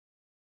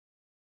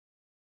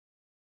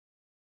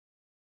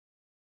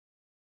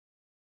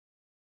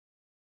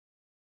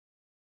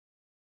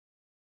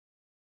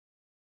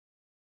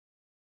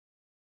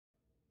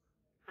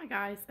Hi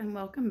guys, and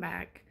welcome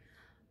back.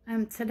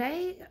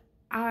 Today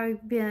I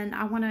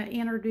want to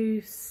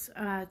introduce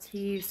to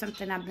you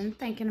something I've been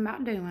thinking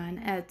about doing.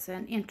 It's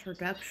an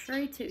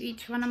introductory to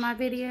each one of my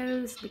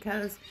videos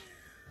because,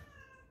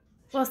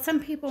 well, some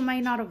people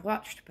may not have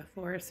watched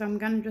before, so I'm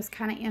going to just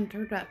kind of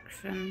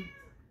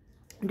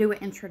do an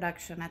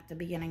introduction at the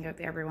beginning of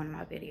every one of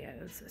my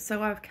videos.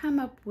 So I've come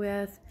up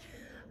with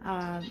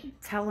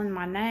telling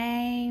my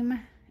name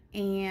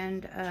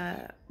and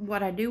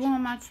what I do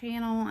on my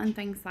channel and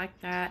things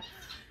like that.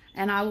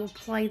 And I will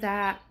play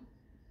that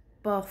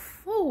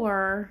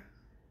before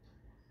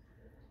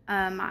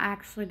I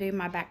actually do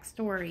my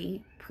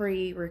backstory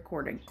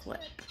pre-recorded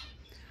clip.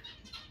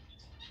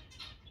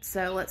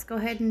 So let's go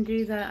ahead and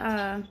do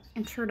the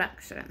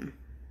introduction.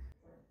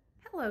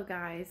 Hello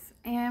guys,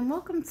 and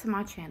welcome to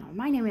my channel.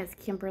 My name is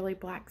Kimberly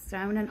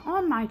Blackstone, and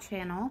on my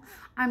channel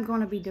I'm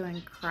going to be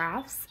doing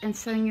crafts and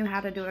showing you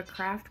how to do a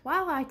craft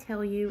while I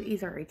tell you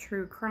either a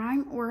true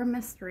crime or a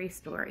mystery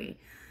story.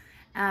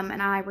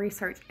 And I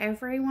research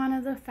every one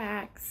of the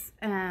facts,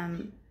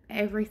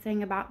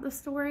 everything about the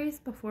stories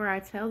before I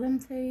tell them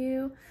to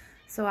you.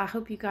 So I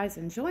hope you guys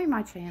enjoy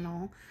my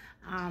channel.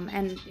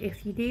 And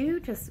if you do,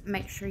 just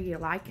make sure you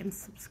like and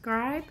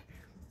subscribe.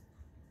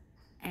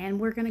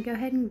 And we're going to go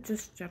ahead and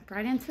just jump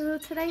right into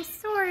today's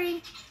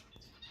story.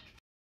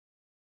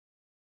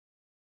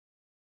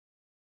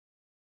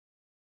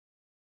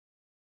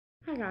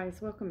 Hi guys,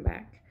 welcome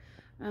back.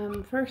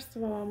 First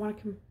of all, I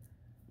want to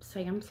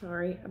say I'm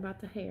sorry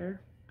about the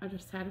hair. I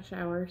just had a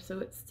shower, so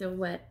it's still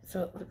wet,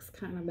 so it looks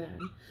kind of bad.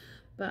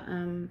 But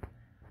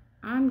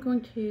I'm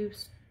going to,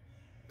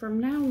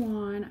 from now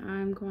on,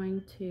 I'm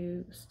going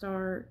to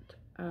start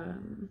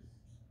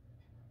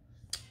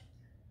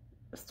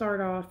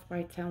off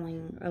by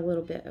telling a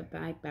little bit of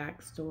my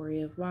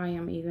backstory of why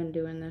I'm even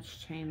doing this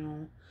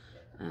channel.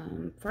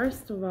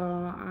 First of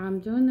all, I'm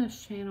doing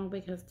this channel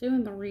because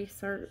doing the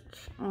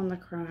research on the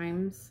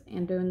crimes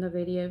and doing the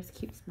videos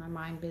keeps my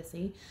mind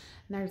busy.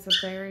 And there's a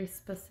very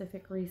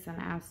specific reason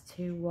as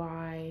to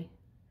why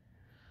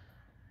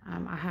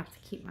I have to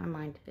keep my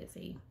mind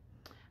busy.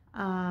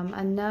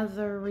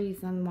 Another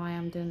reason why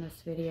I'm doing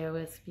this video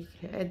is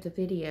because the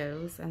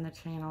videos and the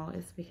channel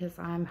is because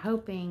I'm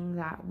hoping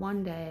that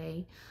one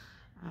day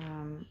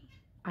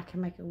I can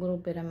make a little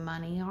bit of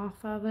money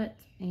off of it,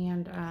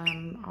 and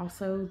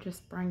also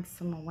just bring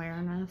some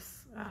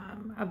awareness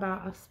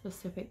about a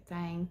specific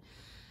thing.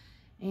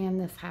 And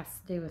this has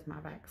to do with my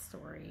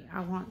backstory.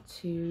 I want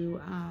to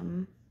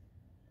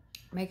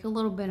make a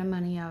little bit of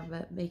money of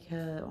it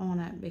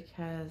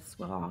because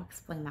well, I'll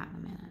explain that in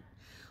a minute.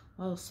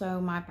 Well, so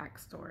my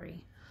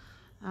backstory.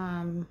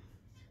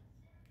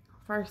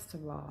 First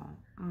of all,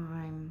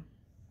 I'm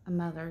a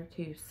mother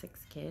to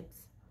 6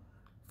 kids,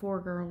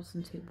 4 girls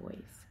and 2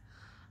 boys.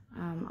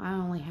 I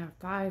only have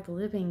 5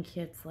 living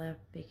kids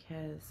left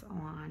because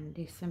on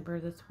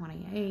December the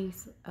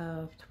 28th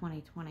of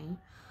 2020,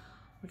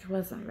 which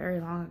wasn't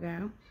very long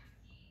ago,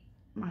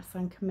 my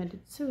son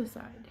committed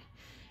suicide.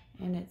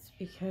 And it's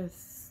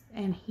because,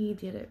 and he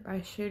did it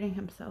by shooting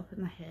himself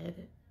in the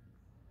head.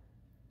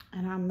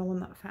 And I'm the one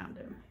that found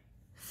him.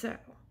 So,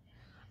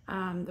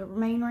 the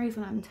main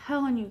reason I'm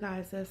telling you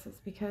guys this is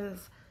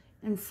because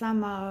in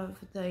some of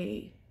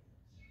the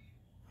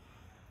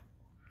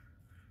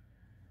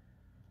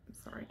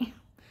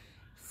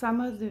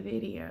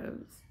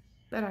videos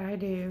that I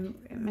do,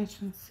 it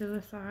mentions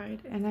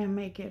suicide, and I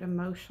may get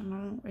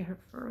emotional if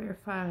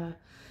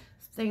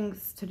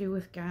things to do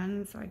with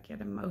guns. I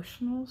get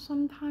emotional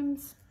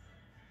sometimes,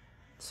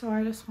 so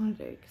I just wanted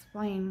to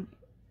explain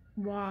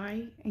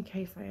why, in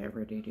case I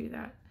ever do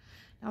that.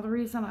 Now, the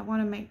reason I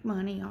want to make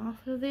money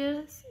off of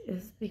this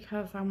is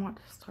because I want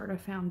to start a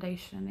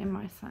foundation in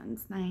my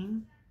son's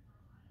name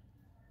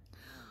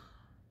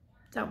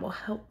that will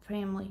help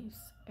families.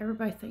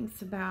 Everybody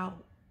thinks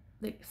about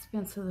the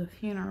expense of the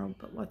funeral,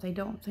 but what they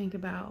don't think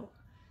about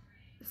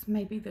is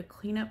maybe the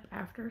cleanup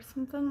after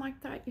something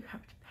like that. You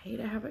have to pay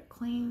to have it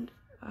cleaned.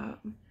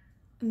 And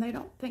they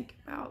don't think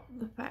about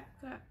the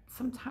fact that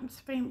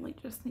sometimes family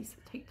just needs to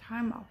take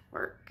time off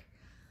work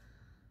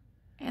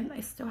and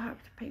they still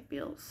have to pay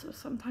bills, so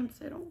sometimes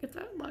they don't get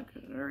that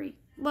luxury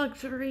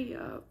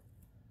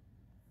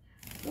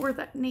or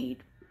that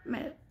need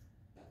met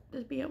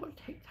to be able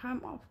to take time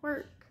off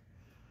work.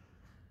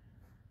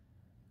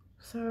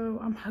 So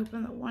I'm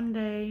hoping that one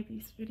day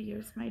these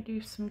videos may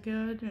do some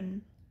good,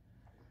 and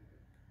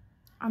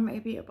I may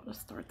be able to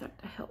start that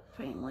to help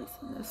families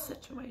in this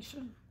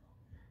situation.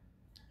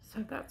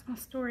 So that's my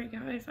story,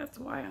 guys. That's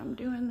why I'm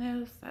doing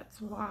this.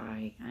 That's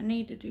why I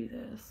need to do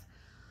this.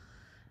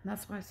 And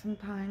that's why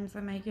sometimes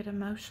I may get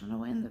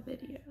emotional in the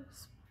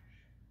videos.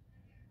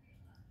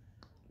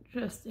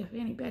 Just if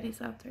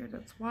anybody's out there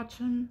that's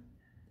watching,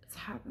 that's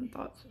having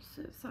thoughts of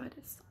suicide,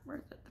 it's not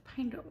worth it. The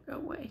pain don't go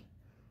away.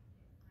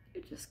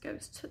 It just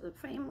goes to the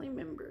family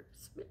members.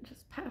 It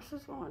just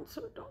passes on,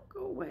 so it don't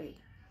go away.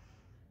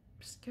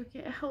 Just go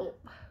get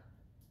help,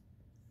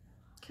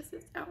 because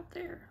it's out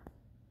there.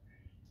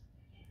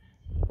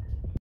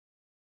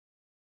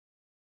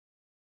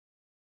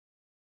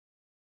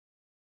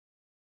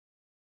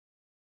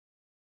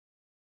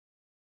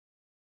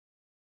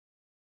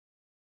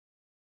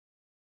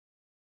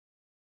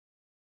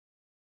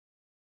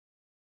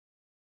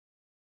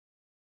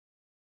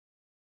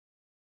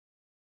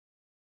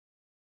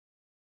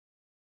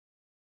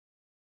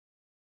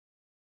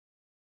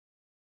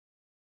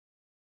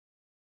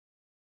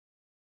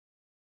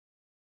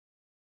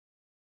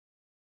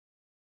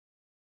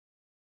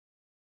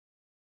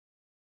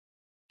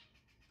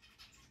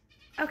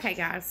 Okay,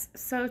 guys,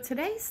 so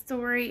today's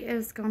story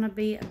is going to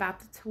be about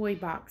the toy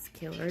box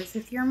killers.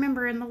 If you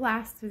remember in the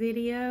last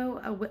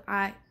video,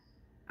 I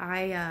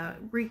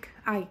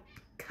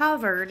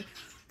covered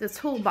the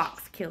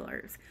toolbox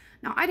killers.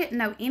 Now, I didn't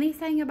know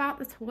anything about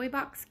the toy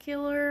box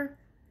killer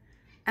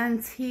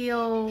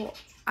until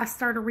I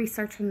started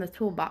researching the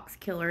toolbox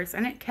killers,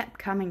 and it kept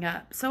coming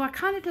up. So I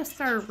kind of just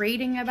started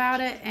reading about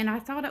it, and I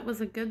thought it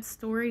was a good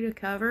story to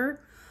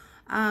cover.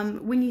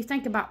 When you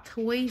think about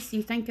toys,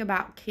 you think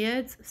about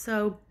kids.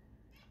 So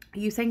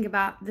you think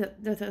about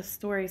the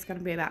story is going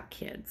to be about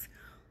kids,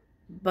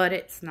 but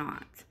it's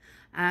not.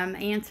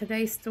 And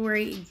today's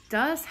story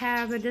does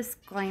have a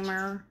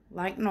disclaimer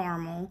like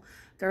normal.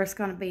 There's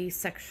going to be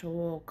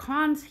sexual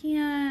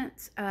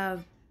content,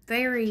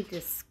 very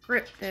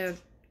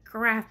descriptive,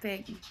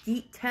 graphic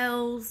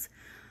details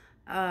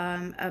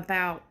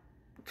about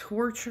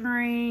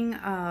torturing.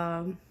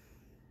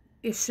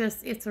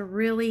 It's a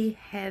really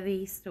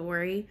heavy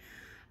story.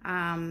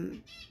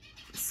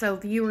 So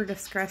viewer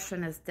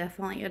discretion is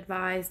definitely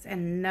advised,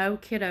 and no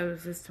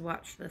kiddos is to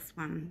watch this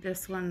one.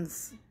 This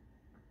one's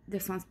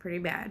pretty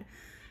bad.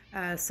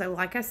 So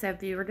like I said,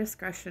 viewer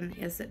discretion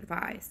is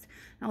advised.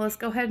 Now let's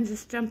go ahead and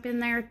just jump in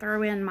there,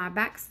 throw in my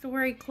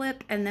backstory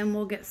clip, and then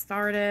we'll get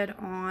started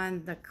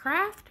on the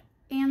craft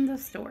and the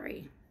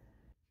story.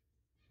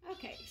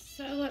 Okay,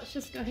 so let's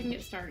just go ahead and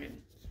get started.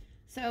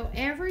 So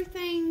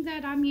everything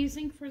that I'm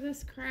using for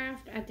this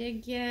craft, I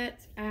did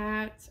get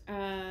at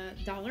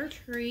Dollar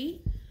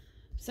Tree.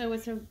 So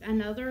it's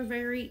another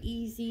very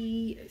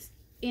easy,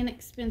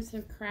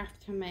 inexpensive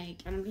craft to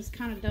make. And I'm just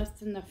kind of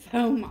dusting the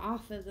foam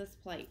off of this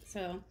plate.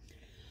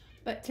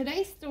 But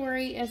today's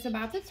story is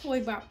about the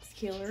toy box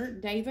killer,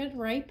 David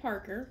Ray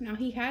Parker. Now,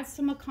 he has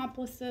some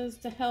accomplices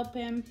to help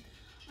him.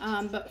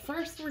 But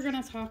first, we're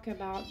going to talk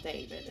about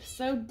David.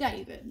 So,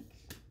 David,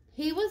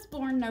 he was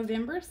born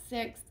November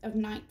 6th of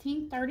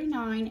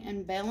 1939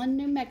 in Belen,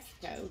 New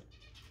Mexico.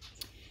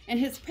 And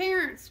his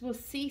parents was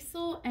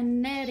Cecil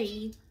and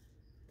Nettie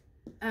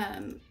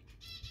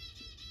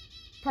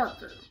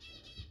Parker.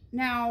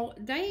 Now,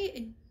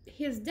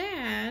 his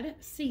dad,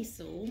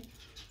 Cecil,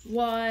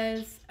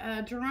 was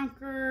a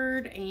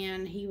drunkard,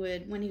 and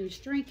when he was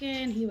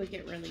drinking, he would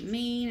get really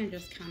mean and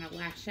just kind of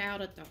lash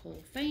out at the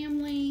whole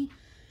family.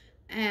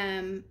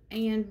 And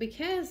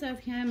because of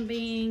him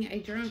being a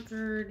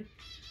drunkard,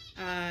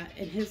 and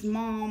his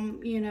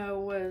mom,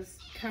 was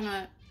kind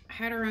of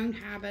had her own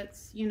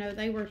habits,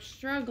 they were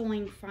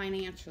struggling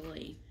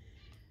financially.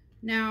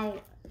 Now,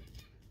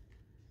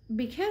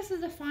 because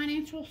of the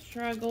financial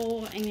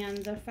struggle and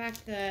the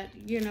fact that,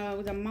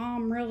 the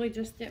mom really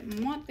just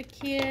didn't want the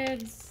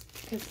kids,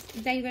 because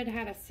David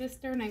had a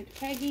sister named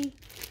Peggy,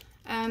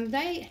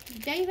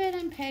 David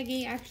and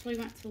Peggy actually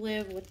went to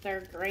live with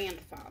their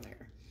grandfather.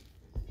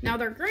 Now,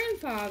 their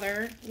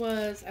grandfather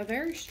was a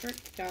very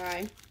strict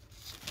guy,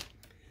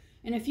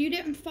 and if you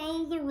didn't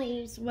follow the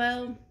rules,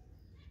 well,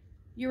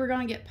 you were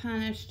going to get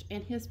punished,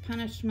 and his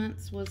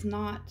punishments was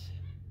not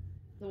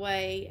the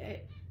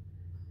way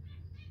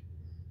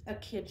a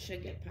kid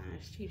should get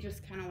punished. He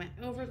just kind of went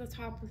over the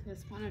top with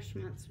his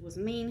punishments, was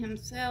mean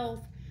himself.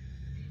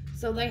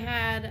 So they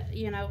had,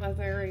 a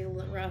very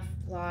rough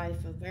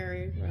life, a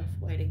very rough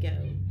way to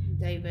go.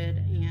 David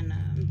and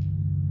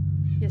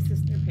his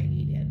sister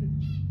Peggy did.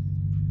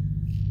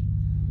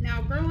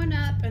 Now, growing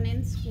up and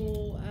in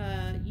school,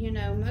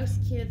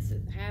 most kids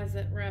has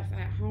it rough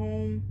at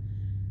home.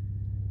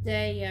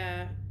 They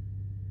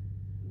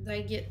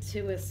get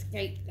to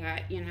escape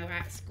that,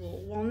 at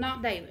school. Well,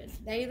 not David.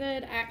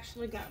 David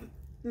actually got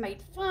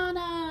made fun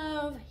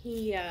of.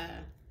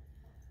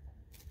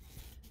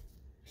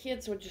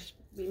 Kids would just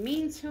be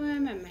mean to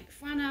him and make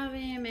fun of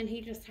him, and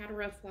he just had a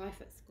rough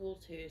life at school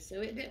too.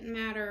 So it didn't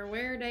matter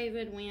where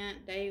David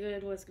went,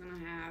 David was going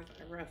to have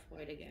a rough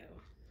way to go.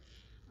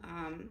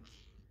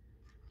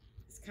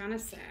 It's kind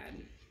of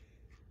sad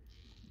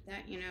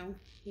that,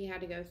 he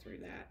had to go through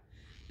that.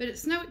 But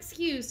it's no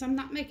excuse. I'm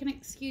not making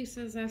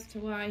excuses as to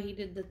why he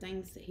did the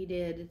things that he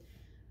did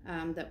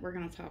that we're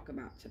going to talk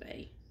about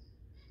today.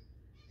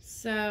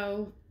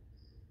 So,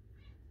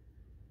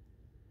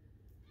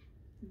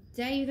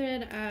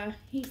 David,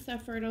 he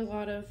suffered a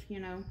lot.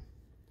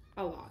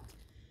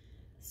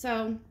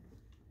 So,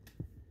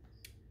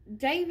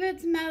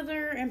 David's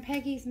mother and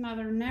Peggy's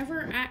mother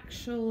never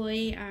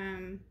actually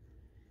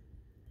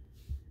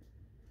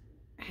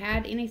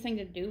had anything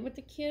to do with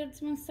the kids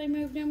once they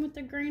moved in with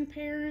the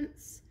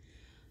grandparents.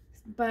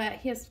 But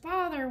his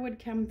father would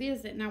come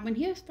visit. Now, when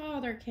his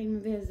father came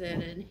and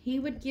visited, he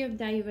would give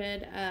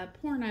David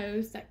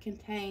pornos that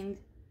contained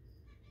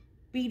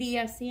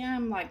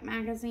BDSM, like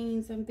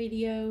magazines and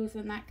videos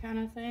and that kind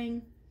of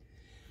thing.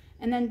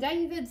 And then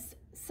David's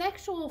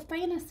sexual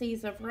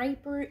fantasies of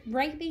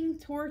raping,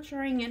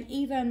 torturing, and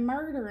even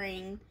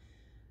murdering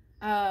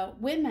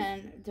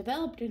women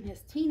developed in his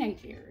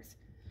teenage years.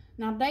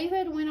 Now,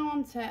 David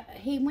went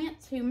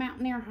to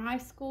Mountaineer High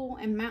School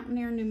in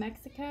Mountaineer, New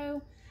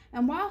Mexico.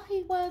 And while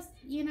he was,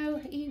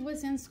 he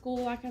was in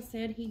school, like I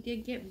said, he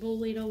did get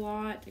bullied a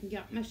lot and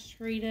got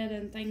mistreated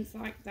and things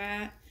like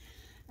that.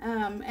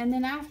 And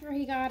then after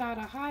he got out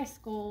of high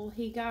school,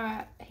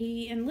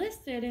 he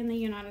enlisted in the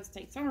United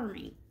States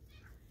Army.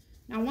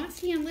 Now, once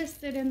he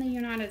enlisted in the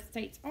United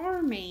States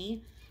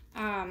Army,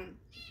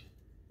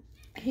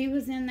 he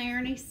was in there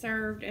and he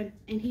served, and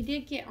he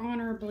did get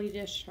honorably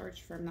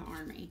discharged from the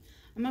Army.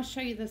 I'm going to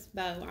show you this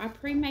bow. I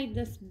pre-made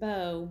this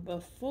bow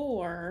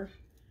before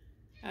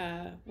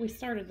we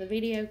started the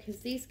video because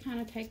these kind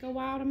of take a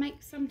while to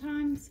make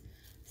sometimes.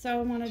 So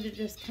I wanted to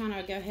just kind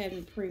of go ahead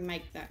and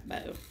pre-make that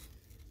bow.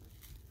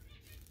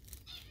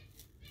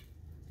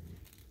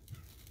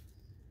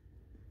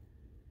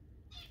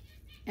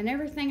 And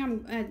everything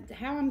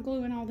how I'm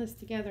gluing all this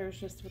together is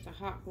just with a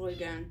hot glue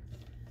gun.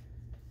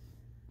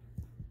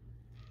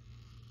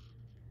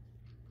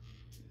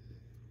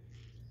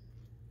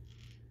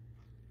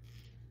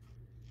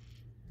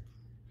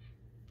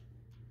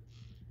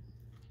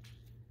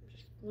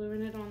 Just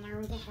gluing it on there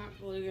with a hot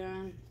glue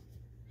gun.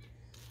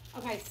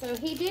 Okay, so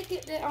he did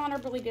get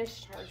honorably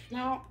discharged.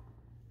 Now,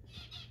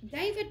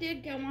 David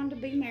did go on to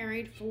be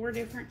married 4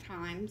 different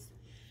times,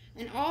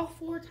 and all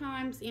 4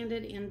 times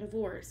ended in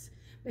divorce.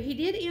 But he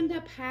did end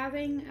up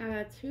having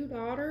 2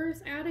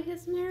 daughters out of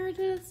his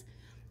marriages.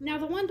 Now,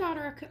 the one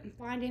daughter, I couldn't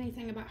find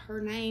anything about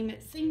her name.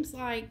 It seems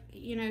like,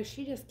 you know,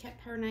 she just kept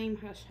her name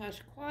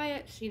hush-hush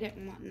quiet. She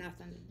didn't want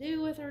nothing to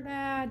do with her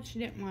dad. She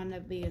didn't want to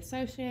be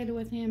associated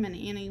with him in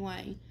any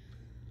way.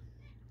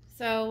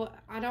 So,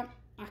 I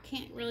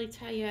can't really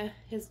tell you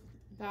his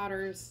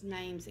daughters'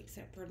 names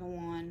except for the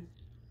one.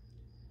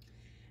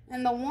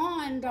 And the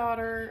one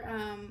daughter,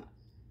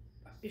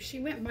 she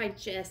went by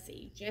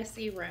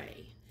Jessie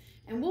Ray.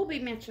 And we'll be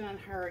mentioning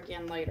her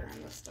again later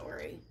in the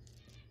story.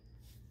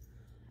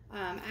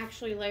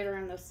 Actually, later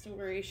in the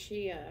story,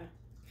 she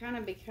kind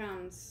of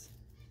becomes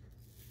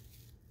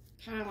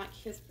kind of like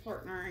his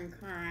partner in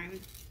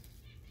crime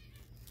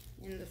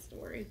in the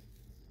story.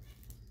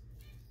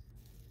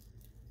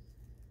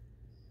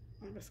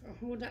 I'm just going to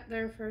hold that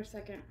there for a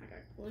second. I got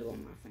glue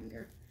on my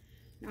finger.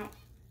 Now,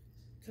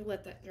 to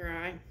let that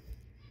dry.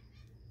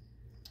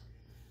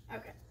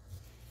 Okay.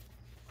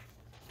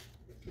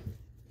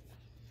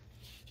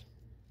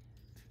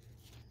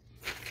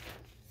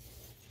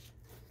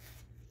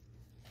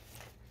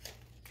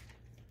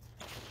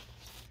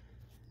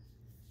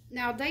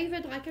 Now,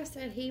 David, like I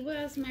said, he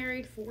was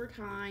married 4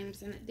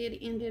 times, and it did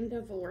end in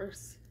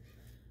divorce.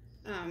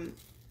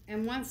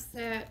 And once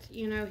that,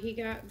 you know, he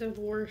got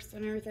divorced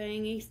and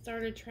everything, he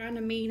started trying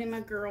to meet him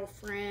a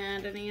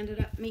girlfriend, and he ended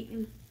up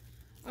meeting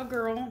a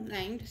girl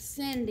named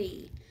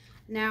Cindy.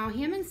 Now,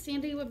 him and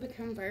Cindy would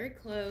become very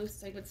close.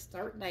 They would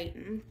start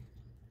dating.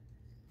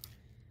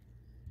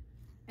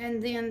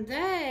 And then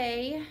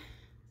they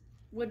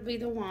would be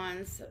the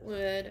ones that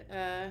would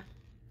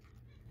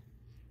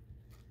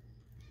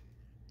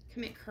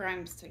commit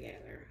crimes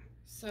together.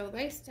 So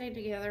they stayed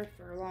together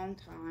for a long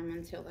time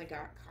until they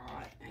got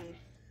caught and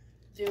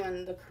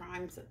doing the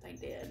crimes that they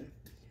did.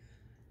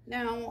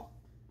 Now,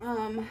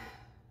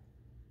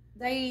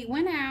 they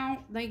went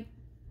out, they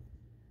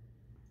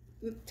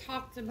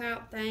talked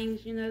about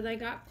things, you know, they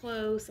got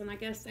close, and I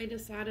guess they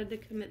decided to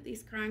commit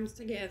these crimes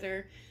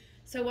together.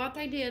 So what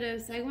they did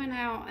is they went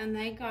out and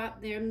they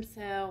got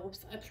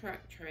themselves a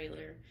truck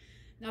trailer.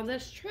 Now,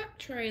 this truck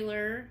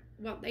trailer,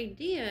 what they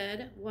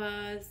did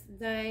was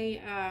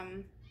they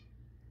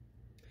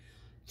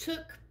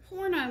took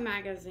porno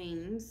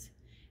magazines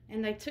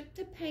and they took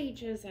the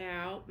pages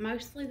out,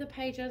 mostly the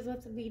pages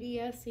with the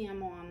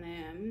BDSM on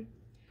them,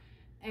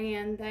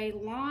 and they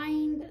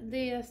lined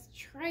this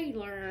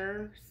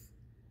trailer's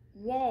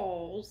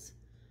walls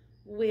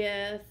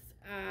with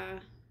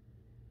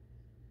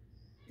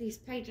these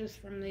pages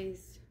from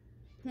these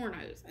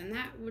pornos, and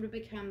that would have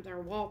become their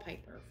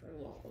wallpaper for the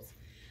walls.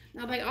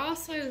 Now, they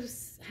also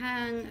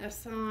hung a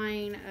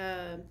sign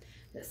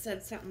that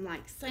said something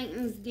like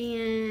Satan's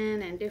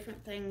Den and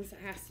different things that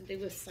has to do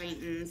with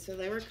Satan. So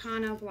they were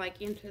kind of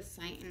like into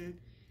Satan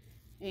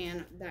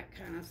and that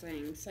kind of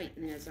thing,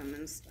 Satanism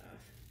and stuff.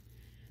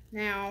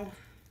 Now,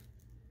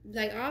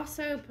 they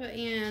also put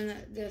in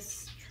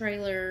this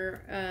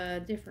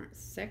trailer different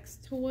sex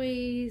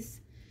toys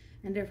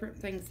and different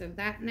things of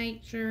that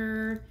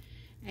nature.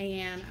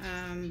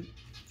 And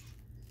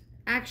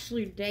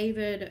actually,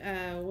 David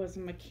was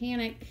a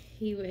mechanic.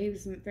 He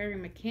was very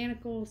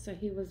mechanical, so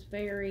he was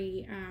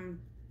very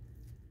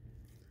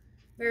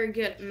good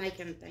at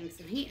making things.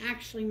 And he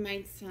actually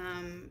made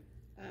some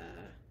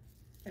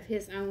of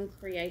his own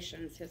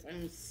creations, his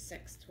own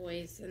sex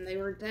toys, and they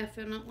were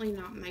definitely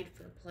not made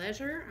for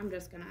pleasure. I'm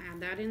just going to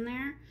add that in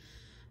there.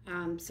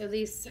 So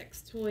these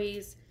sex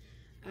toys,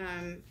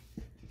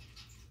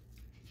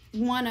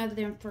 one of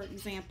them, for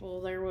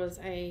example, there was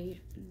a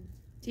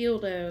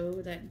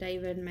dildo that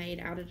David made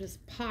out of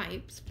just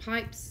pipes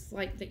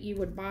like that you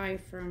would buy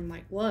from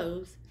like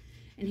Lowe's,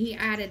 and he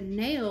added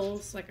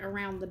nails like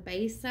around the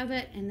base of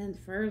it and then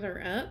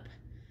further up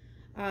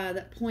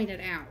that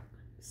pointed out.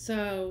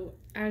 So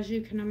as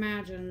you can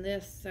imagine,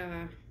 this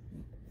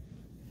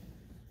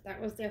that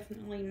was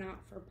definitely not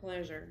for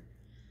pleasure.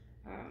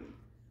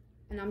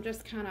 And I'm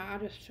just kind of, I'm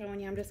just showing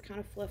you, I'm just kind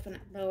of flipping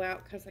that bow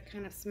out because I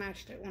kind of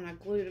smashed it when I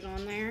glued it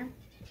on there.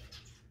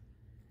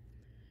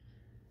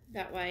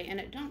 That way, and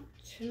it don't,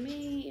 to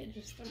me, it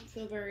just don't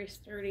feel very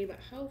sturdy, but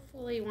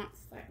hopefully once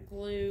that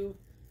glue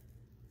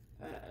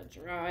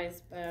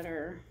dries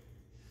better,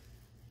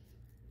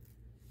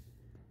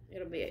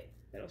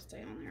 it'll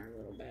stay on there a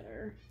little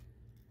better.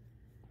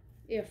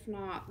 If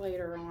not,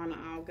 later on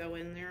I'll go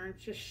in there and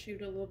just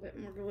shoot a little bit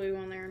more glue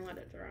on there and let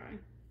it dry.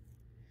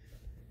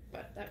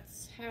 But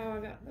that's how I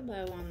got the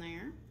bow on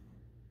there.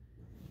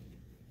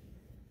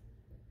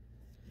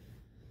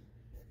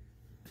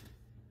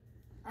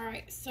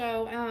 Alright,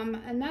 so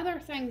another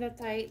thing that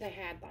they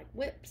had like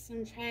whips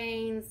and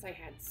chains, they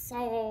had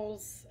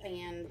saws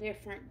and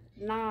different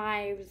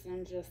knives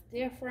and just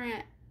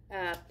different,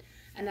 an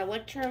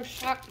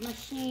electroshock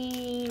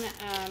machine.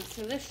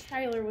 So this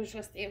trailer was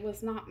just, it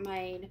was not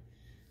made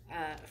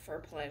for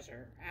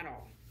pleasure at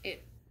all.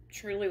 It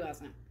truly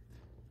wasn't.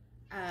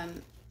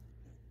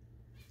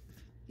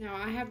 Now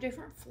I have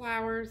different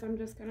flowers I'm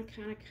just going to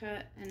kind of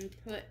cut and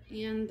put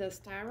in the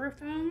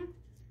styrofoam.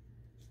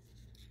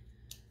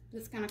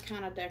 Just going to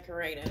kind of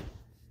decorate it.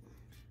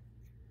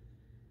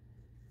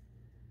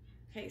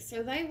 Okay,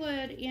 so they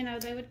would, you know,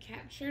 they would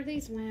capture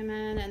these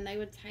women and they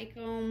would take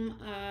them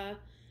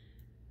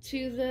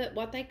to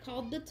what they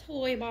called the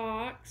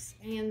Toybox,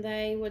 and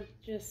they would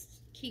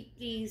just keep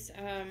these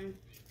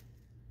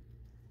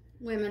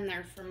women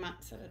there for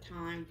months at a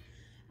time.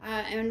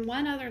 And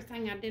one other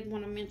thing I did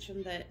want to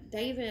mention, that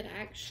David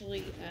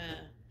actually,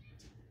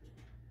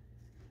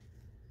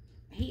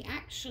 he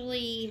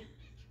actually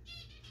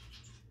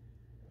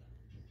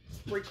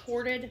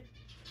recorded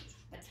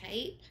a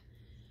tape.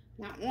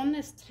 Now on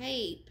this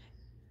tape,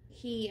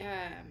 he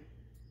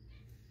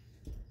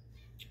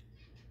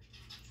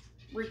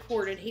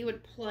recorded, he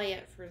would play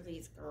it for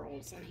these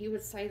girls, and he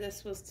would say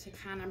this was to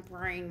kind of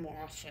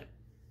brainwash it,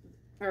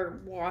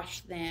 or wash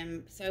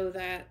them, so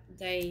that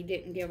they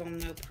didn't give them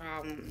no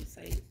problems,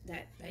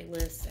 that they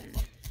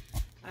listened.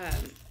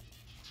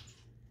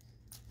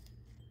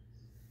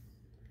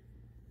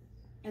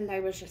 And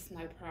there was just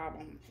no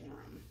problem for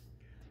them.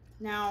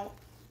 Now,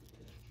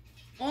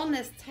 on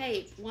this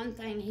tape, one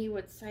thing he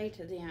would say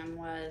to them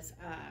was,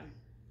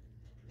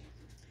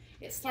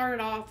 it started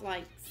off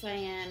like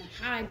saying,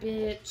 "Hi,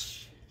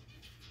 bitch."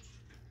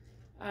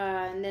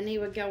 And then he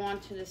would go on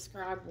to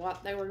describe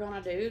what they were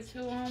going to do to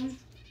them.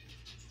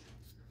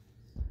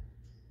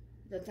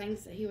 The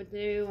things that he would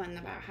do, and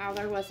about how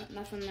there wasn't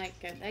nothing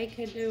they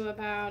could do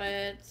about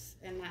it,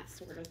 and that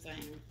sort of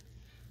thing.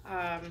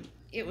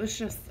 It was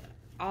just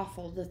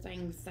awful, the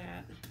things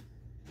that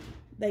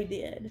they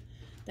did.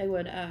 They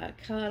would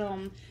cut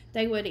them.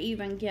 They would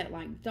even get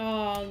like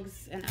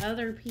dogs and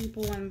other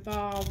people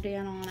involved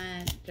in on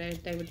it.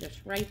 They would just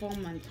rape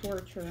them and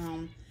torture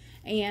them.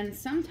 And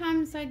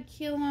sometimes they'd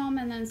kill them,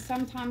 and then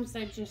sometimes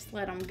they'd just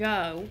let them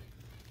go.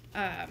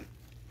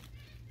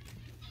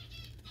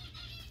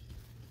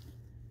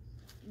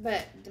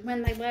 But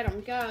when they let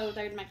them go,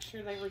 they'd make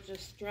sure they were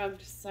just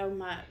drugged so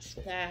much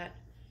that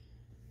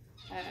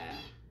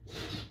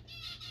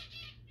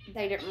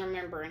they didn't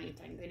remember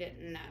anything. They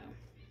didn't know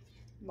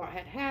what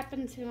had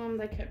happened to them.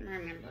 They couldn't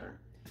remember.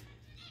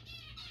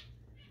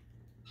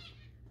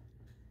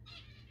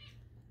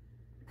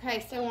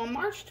 Okay, so on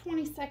March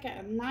 22nd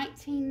of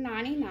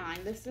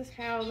 1999, this is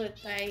how that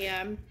they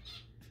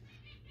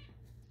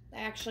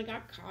actually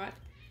got caught.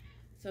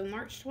 So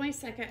March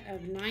 22nd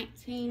of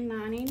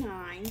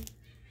 1999,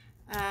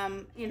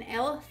 in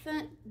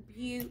Elephant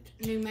Butte,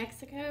 New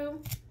Mexico,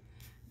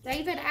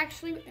 David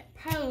actually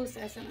posed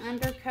as an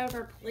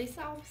undercover police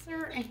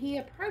officer, and he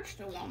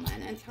approached a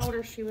woman and told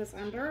her she was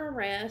under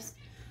arrest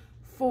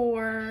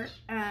for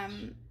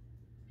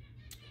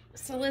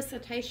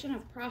solicitation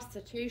of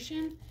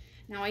prostitution.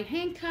 Now, he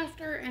handcuffed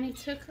her and he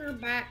took her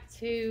back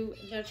to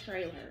the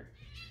trailer.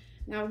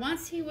 Now,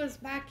 once he was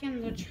back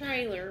in the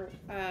trailer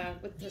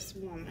with this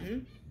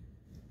woman,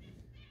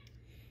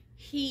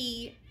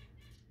 he,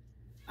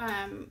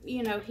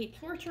 you know, he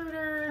tortured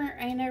her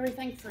and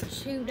everything for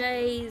 2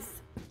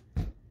 days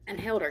and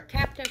held her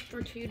captive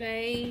for 2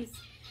 days.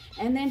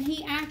 And then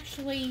he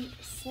actually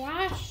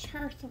slashed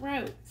her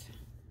throat.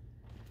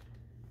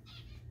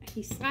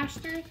 He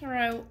slashed her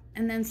throat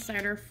and then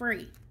set her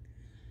free.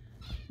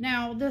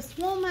 Now, this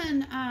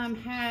woman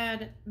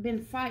had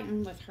been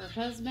fighting with her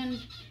husband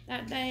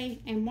that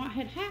day, and what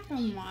had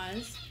happened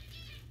was,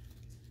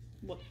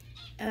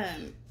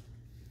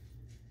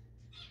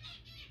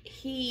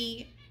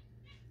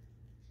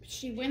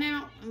 she went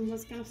out and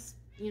was going to,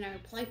 you know,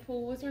 play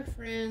pool with her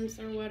friends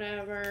or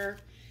whatever,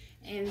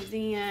 and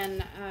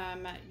then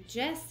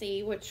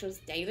Jessie, which was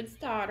David's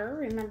daughter,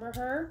 remember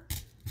her,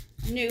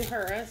 knew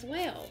her as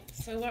well.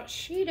 So what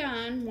she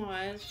done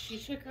was, she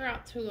took her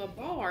out to a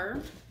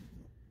bar.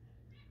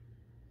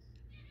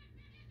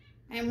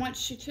 And once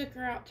she took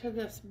her out to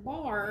this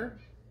bar,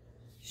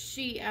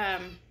 she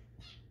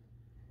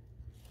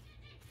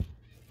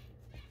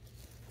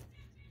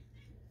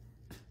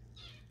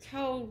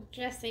told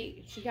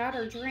Jessie, she got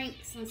her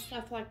drinks and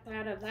stuff like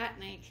that of that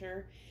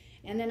nature.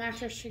 And then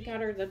after she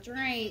got her the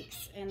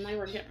drinks and they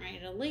were getting ready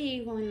to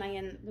leave, when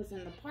they was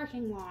in the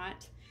parking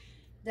lot,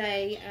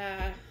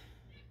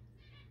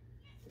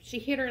 she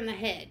hit her in the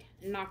head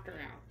and knocked her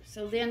out.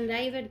 So then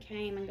David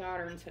came and got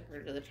her and took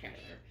her to the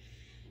trailer.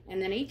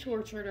 And then he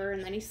tortured her,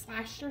 and then he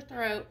slashed her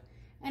throat,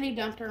 and he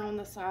dumped her on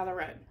the side of the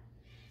road.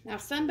 Now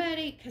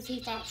somebody, because he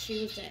thought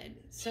she was dead,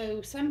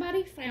 so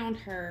somebody found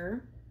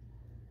her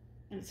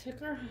and took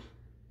her,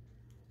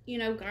 you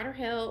know, got her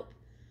help,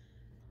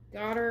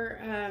 got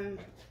her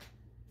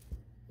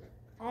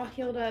all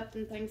healed up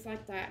and things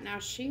like that. Now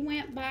she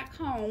went back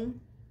home,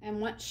 and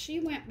once she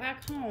went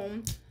back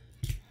home,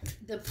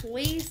 the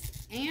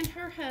police and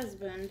her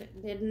husband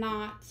did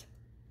not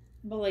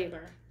believe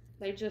her.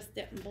 They just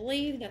didn't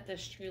believe that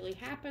this truly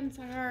happened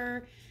to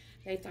her.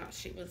 They thought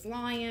she was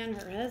lying.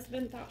 Her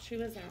husband thought she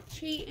was out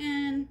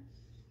cheating.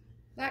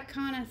 That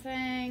kind of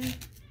thing.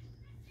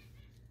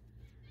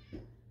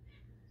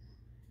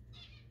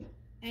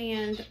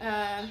 And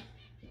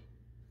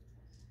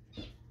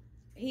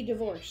he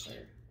divorced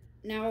her.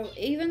 Now,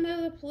 even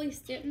though the police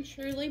didn't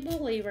truly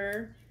believe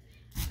her,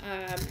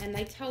 and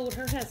they told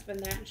her husband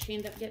that, and she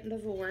ended up getting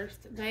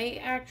divorced, they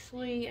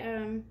actually,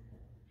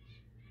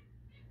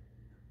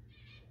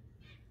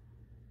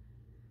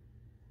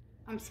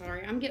 I'm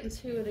sorry, I'm getting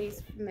two of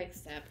these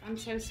mixed up. I'm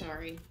so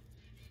sorry.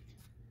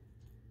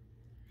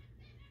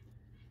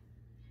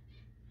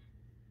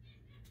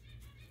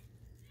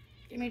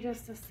 Give me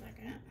just a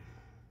second.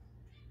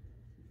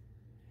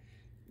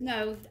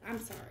 No, I'm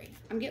sorry.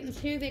 I'm getting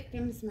two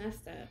victims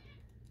messed up.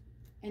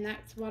 And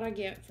that's what I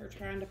get for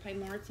trying to pay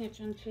more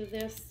attention to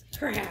this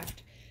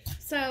craft.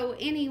 So,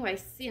 anyway,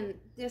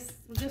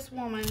 this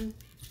woman...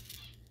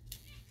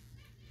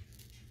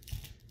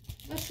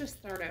 Let's just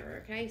start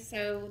over, okay?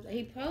 So,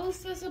 he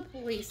posed as a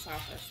police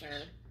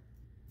officer.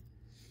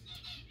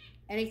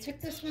 And he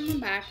took this woman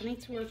back and he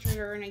tortured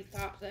her, and he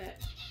thought that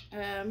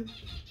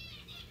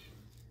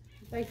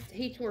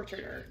he tortured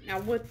her. Now,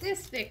 with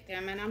this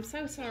victim, and I'm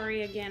so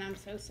sorry, again, I'm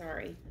so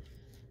sorry.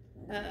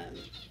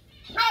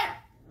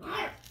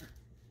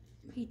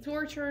 He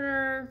tortured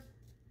her.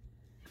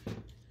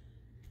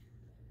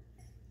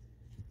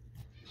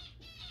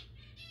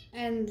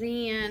 And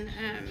then,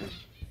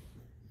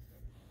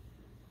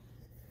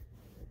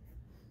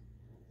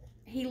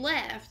 he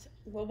left.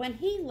 Well, when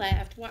he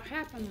left, what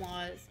happened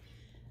was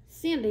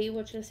Cindy,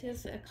 which is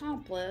his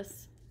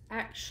accomplice,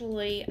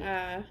 actually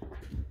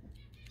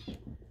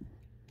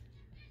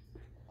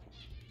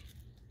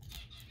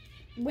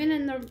went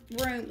in the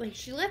room. Like,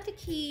 she left the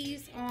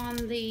keys on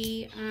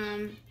the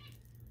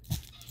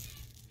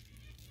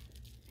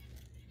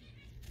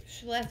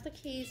she left the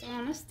keys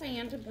on a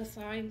stand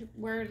beside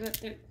where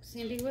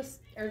Cindy was,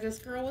 or this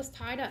girl was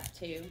tied up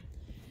to.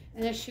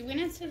 And then she went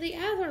into the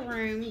other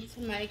room to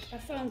make a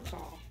phone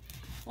call.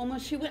 Well, when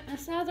she went in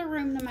this other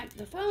room to make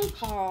the phone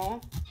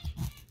call,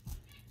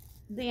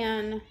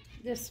 then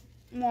this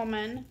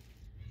woman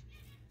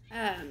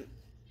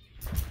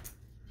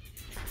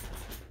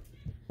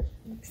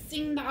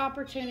seen the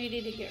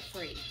opportunity to get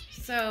free.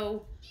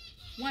 So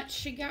once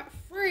she got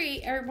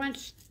free, or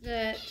once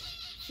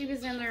she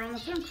was in there on the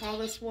phone call,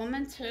 this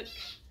woman took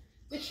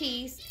the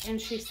keys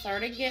and she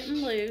started getting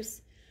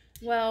loose.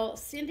 Well,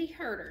 Cindy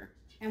heard her.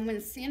 And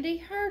when Cindy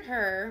heard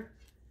her,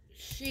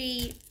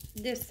 she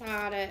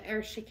decided,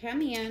 or she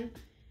come in,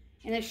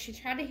 and then she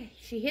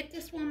hit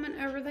this woman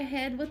over the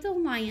head with a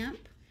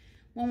lamp.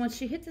 Well, when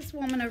she hit this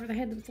woman over the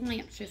head with the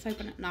lamp, she was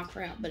hoping it knocked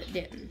her out, but it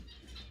didn't.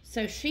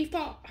 So she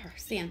fought her,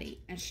 Cindy,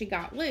 and she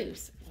got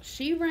loose. Well,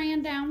 she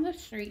ran down the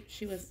street.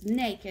 She was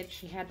naked.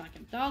 She had like a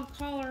dog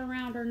collar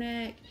around her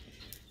neck.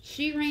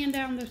 She ran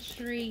down the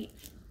street,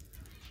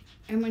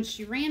 and when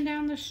she ran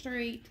down the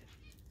street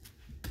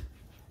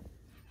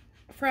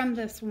from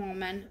this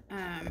woman,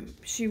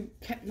 she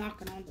kept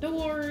knocking on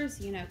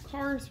doors. You know,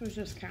 cars was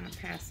just kind of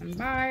passing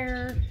by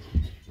her,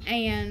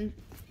 and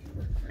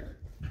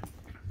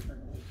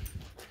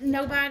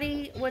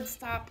nobody would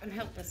stop and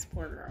help this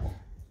poor girl.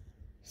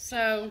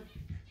 So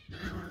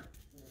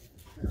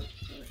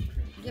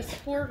this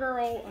poor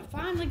girl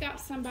finally got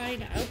somebody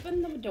to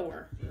open the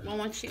door. Well,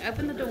 once she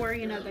opened the door,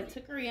 you know, they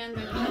took her in,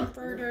 they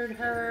comforted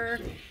her,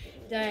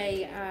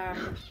 they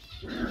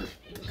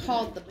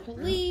called the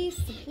police.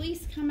 The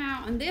police come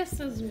out, and this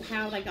is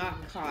how they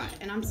got caught.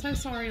 And I'm so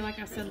sorry, like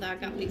I said, that I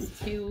got these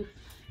two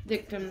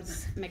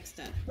victims mixed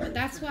up. But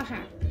that's what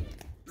happened.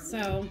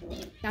 So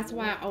that's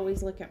why I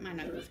always look at my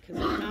notes, because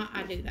if not,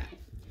 I do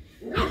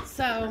that.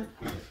 So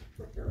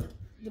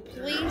the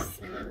police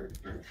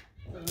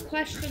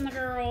questioned the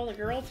girl. The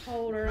girl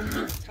told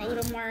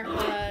them where it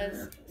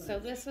was. So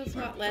this is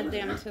what led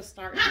them to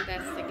start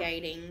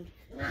investigating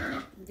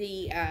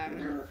the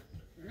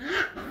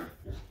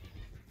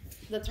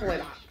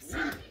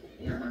Toybox.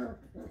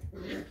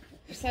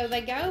 So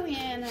they go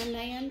in and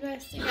they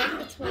investigate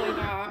the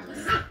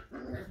Toybox.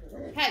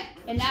 Hey,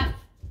 enough.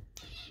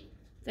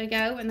 They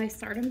go and they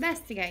start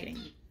investigating.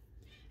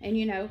 And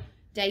you know,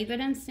 David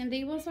and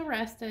Cindy was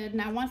arrested.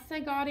 Now, once they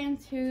got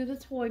into the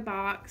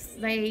Toybox,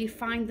 they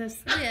find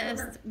this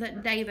list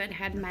that David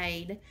had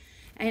made.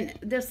 And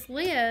this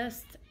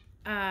list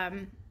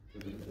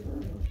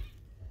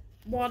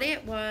what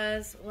it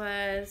was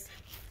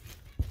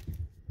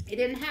it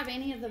didn't have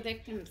any of the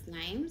victims'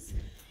 names.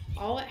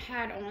 All it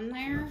had on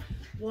there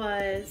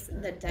was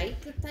the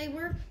date that they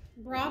were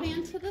brought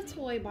into the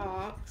toy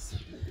box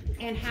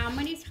and how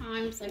many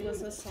times they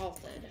was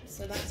assaulted.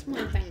 So that's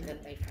one thing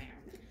that they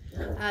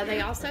found.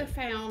 They also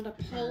found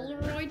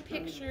Polaroid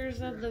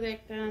pictures of the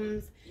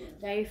victims.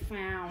 They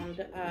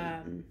found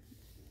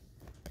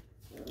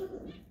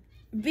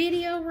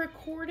video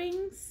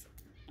recordings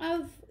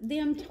of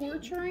them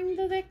torturing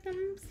the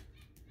victims.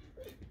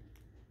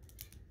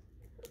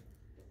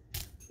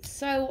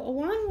 So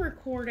one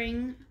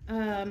recording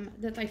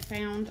that they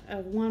found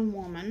of one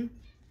woman,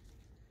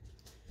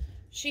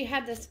 she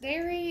had this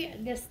very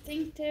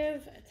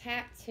distinctive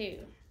tattoo.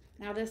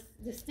 Now this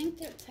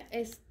distinctive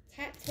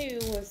tattoo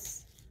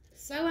was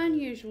so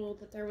unusual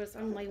that there was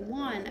only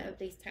one of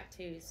these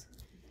tattoos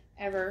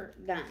ever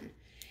done.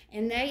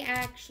 And they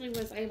actually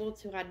was able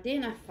to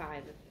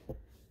identify them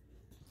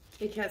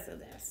because of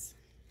this.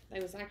 They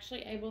was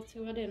actually able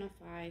to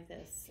identify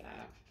this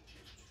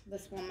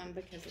this woman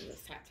because of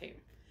this tattoo.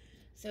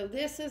 So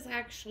this is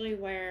actually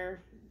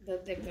where the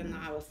victim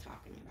that I was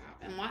talking about.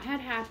 And what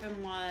had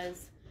happened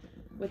was,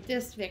 with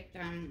this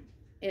victim,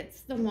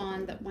 it's the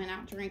one that went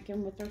out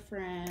drinking with her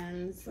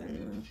friends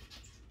and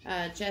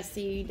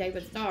Jesse,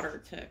 David's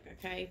daughter, took,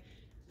 okay?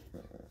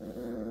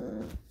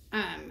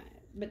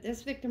 But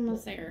this victim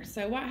was there.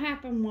 So what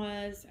happened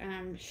was,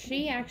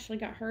 she actually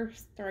got her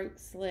throat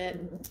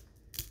slit.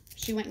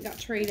 She went and got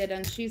treated,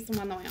 and she's the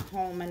one that went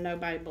home, and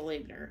nobody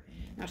believed her.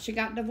 Now, she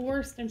got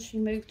divorced, and she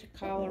moved to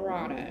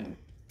Colorado.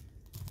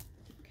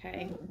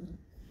 Okay.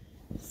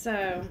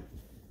 So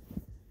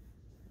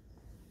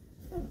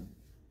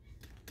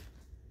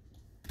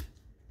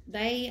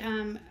they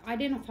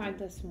identified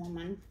this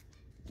woman,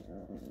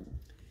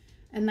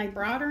 and they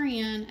brought her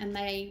in, and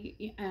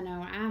they,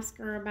 asked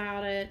her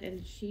about it,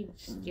 and she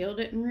still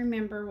didn't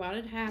remember what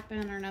had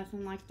happened or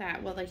nothing like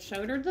that. Well, they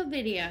showed her the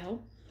video,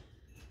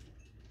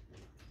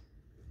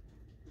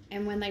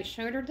 and when they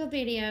showed her the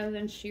video,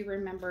 then she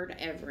remembered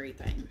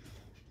everything.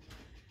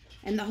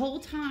 And the whole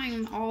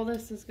time all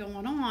this is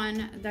going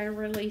on, they're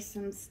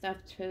releasing stuff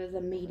to the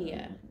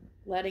media,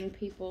 letting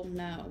people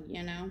know,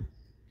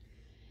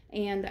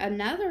 And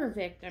another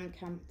victim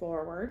come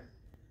forward.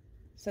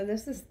 So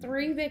this is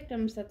 3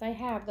 victims that they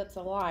have that's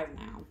alive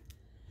now.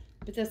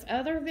 But this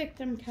other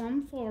victim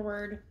come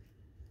forward.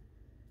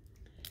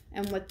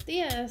 And with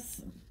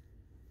this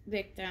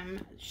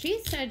victim,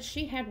 she said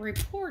she had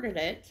reported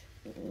it,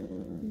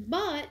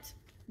 but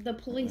the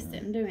police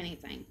didn't do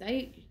anything.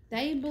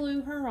 They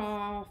blew her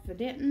off,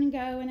 didn't go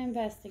and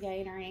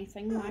investigate or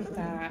anything like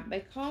that,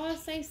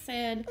 because they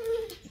said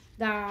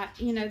that,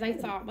 they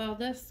thought, well,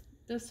 this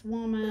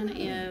woman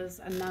is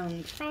a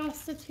known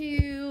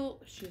prostitute,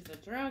 she's a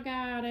drug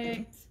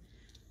addict,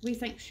 we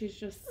think she's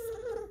just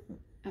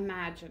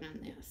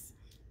imagining this.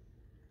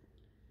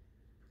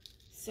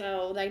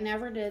 So they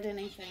never did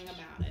anything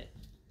about it.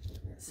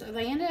 So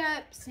they ended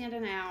up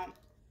sending out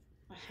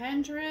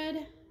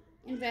 100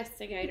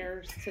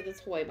 investigators to the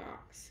toy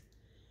box.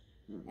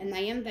 And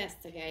they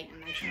investigate,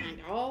 and they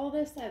find all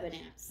this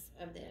evidence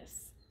of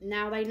this.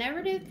 Now, they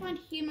never did find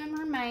human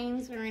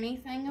remains or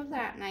anything of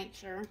that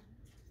nature,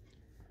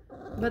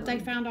 but they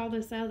found all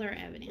this other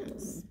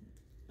evidence.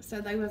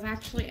 So they was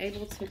actually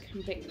able to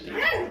convict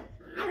them.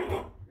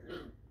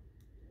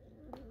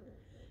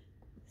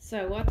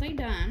 So what they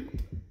done,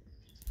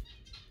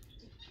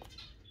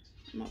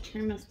 I'm going to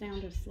trim this down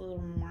just a little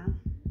more,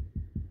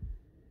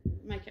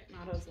 make it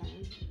not as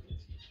long.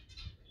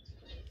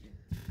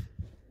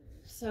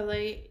 So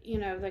they,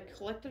 they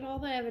collected all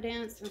the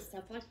evidence and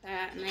stuff like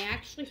that, and they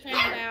actually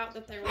found out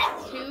that there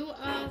was 2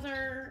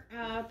 other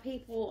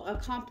people,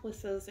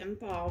 accomplices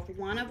involved.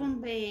 One of them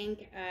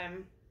being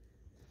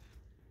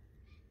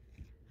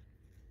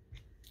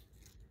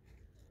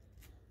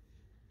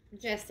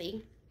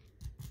Jessie,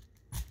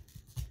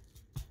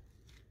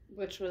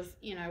 which was,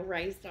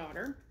 Ray's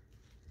daughter,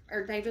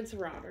 or David's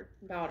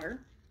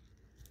daughter.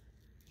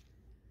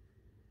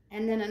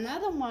 And then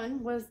another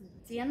one was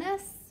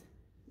Dennis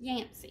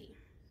Yancey.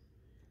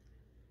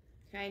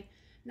 Okay,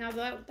 now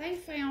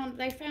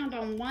they found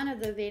on one of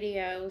the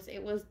videos,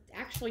 it was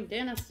actually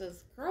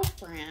Dennis's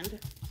girlfriend,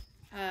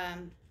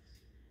 and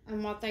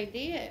what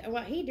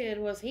he did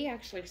was he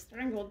actually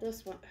strangled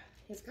his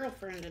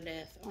girlfriend to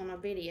death on a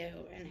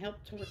video and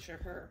helped torture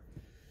her.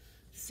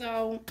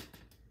 So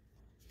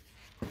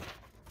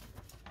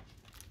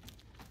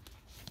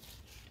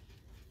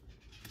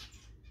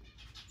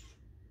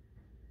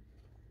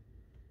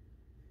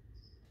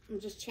I'm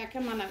just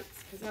checking my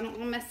notes because I don't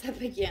want to mess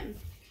up again.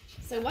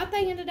 So what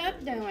they ended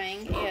up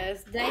doing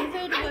is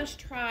David was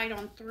tried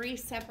on 3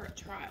 separate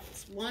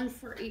trials, one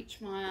for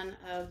each one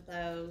of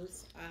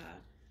those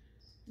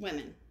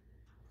women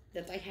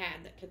that they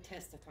had that could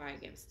testify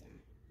against him.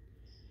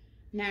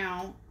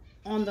 Now,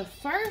 on the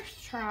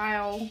first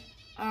trial,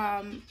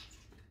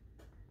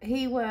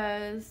 it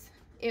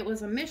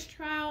was a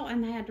mistrial,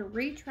 and they had to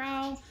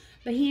retrial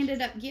But he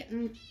ended up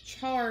getting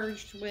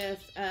charged with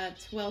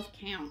 12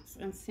 counts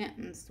and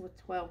sentenced with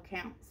 12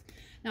 counts.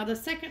 Now, the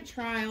second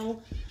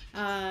trial,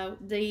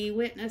 the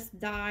witness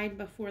died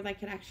before they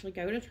could actually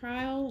go to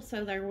trial,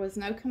 so there was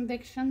no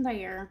conviction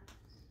there.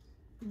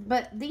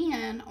 But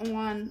then,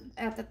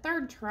 at the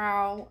third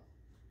trial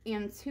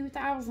in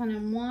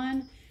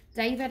 2001,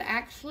 David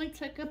actually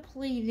took a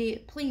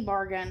plea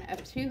bargain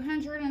of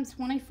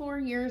 224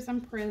 years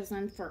in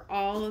prison for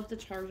all of the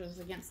charges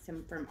against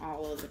him from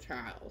all of the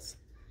trials.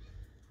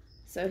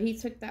 So he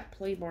took that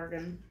plea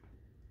bargain.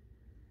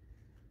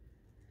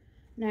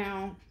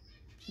 Now,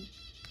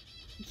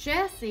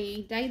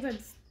 Jessie,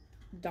 David's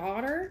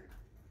daughter,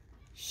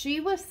 she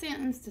was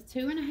sentenced to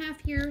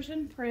 2.5 years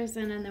in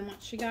prison, and then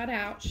once she got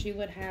out, she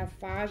would have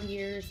 5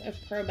 years of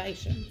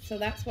probation. So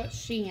that's what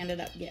she ended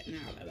up getting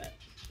out of it.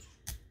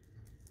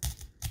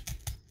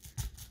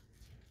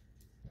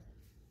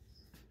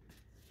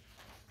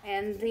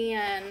 And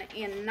then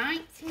in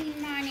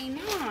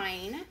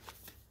 1999,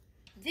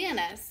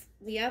 Dennis,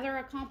 the other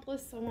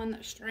accomplice, the one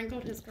that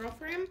strangled his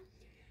girlfriend,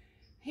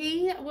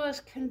 he was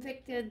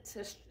convicted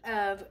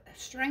of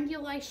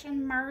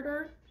strangulation,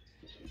 murder,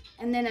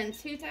 and then in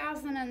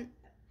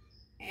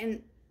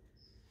 2010,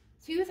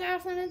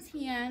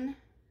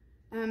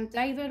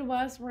 David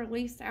was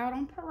released out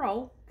on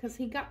parole because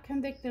he got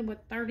convicted with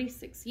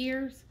 36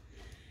 years.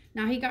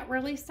 Now, he got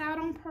released out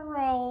on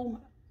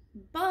parole,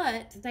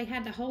 but they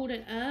had to hold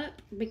it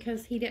up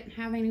because he didn't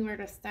have anywhere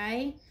to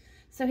stay.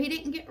 So he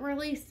didn't get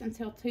released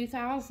until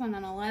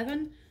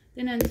 2011.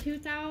 Then in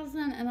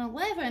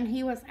 2011,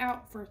 he was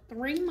out for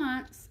 3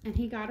 months, and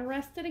he got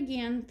arrested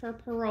again for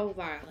parole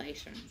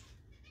violations.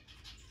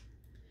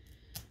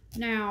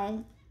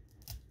 Now,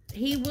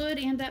 he would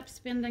end up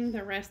spending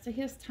the rest of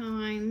his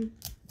time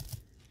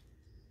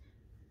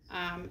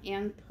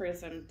in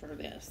prison for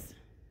this.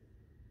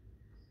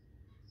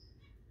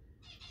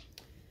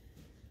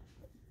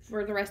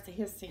 For the rest of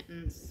his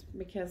sentence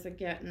because of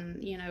getting,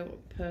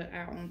 put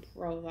out on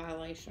parole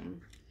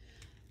violation.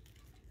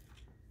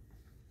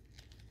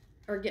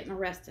 Or getting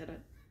arrested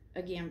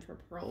again for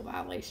parole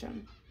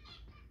violation.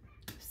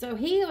 So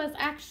he was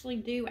actually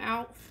due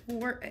out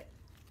for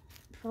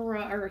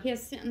parole, or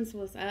his sentence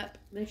was up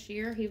this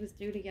year. He was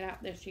due to get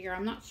out this year.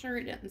 I'm not sure,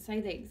 it didn't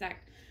say the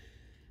exact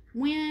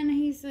when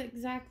he's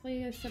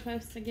exactly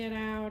supposed to get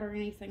out or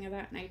anything of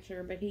that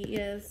nature, but he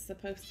is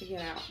supposed to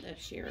get out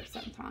this year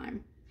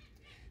sometime.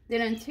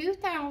 Then in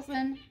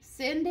 2000,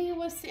 Cindy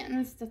was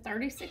sentenced to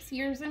 36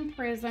 years in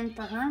prison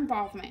for her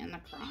involvement in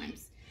the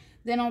crimes.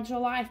 Then on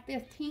July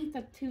 15th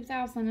of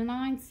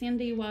 2009,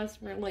 Cindy was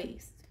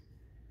released.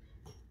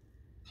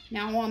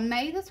 Now on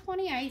May the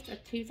 28th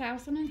of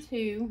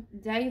 2002,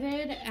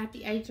 David, at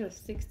the age of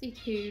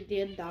 62,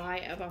 did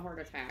die of a heart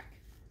attack.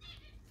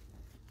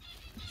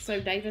 So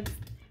David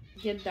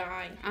did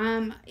die.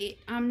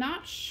 I'm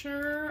not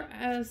sure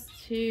as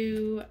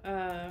to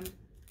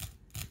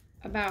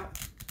about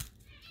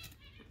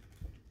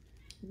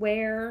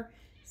where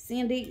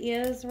Cindy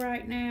is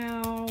right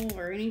now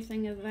or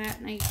anything of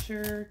that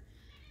nature.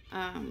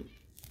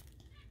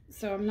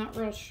 So I'm not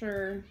real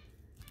sure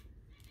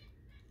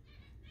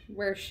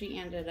where she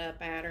ended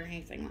up at or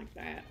anything like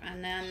that.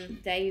 And then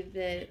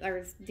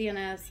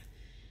Dennis,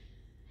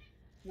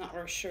 not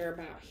real sure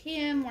about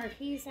him, where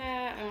he's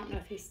at. I don't know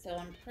if he's still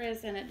in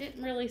prison. It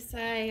didn't really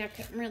say. I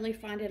couldn't really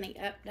find any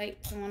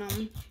updates on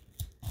him.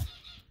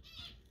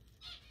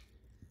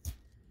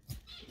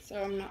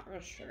 So I'm not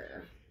real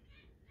sure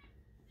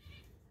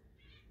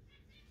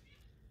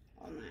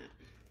on that.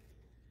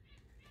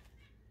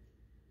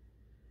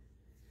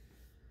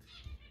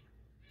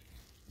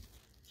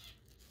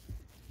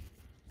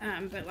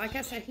 But like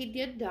I said, he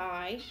did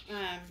die.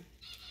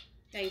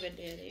 David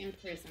did, in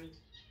prison.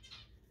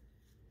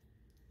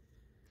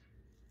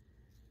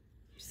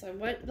 So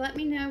let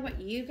me know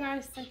what you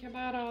guys think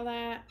about all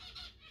that.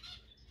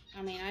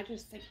 I mean, I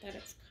just think that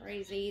it's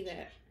crazy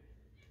that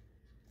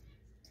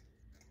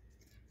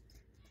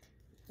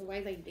the way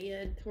they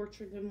did,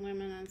 tortured them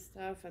women and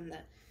stuff, and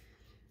that,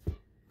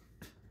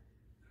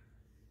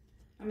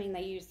 I mean,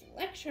 they used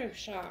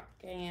electroshock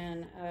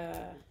and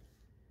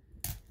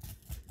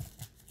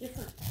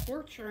different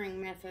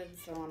torturing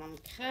methods on them,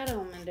 cut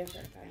them and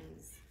different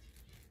things.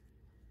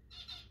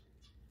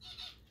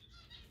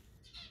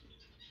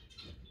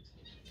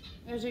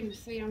 As you can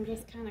see, I'm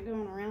just kind of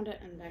going around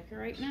it and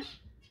decorating it.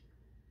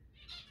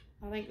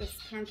 I think this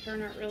is going to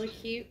turn out really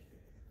cute.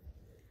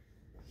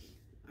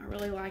 I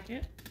really like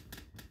it.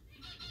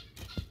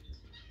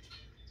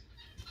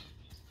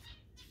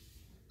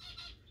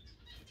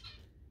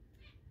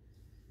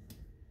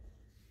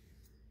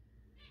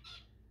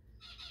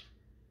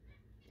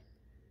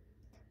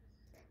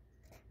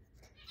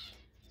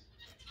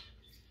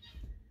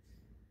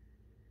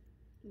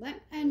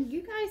 And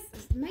you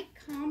guys make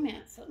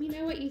comments. Let me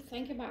know what you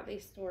think about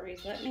these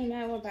stories. Let me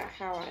know about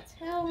how I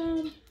tell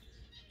them.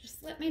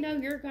 Just let me know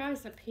your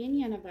guys'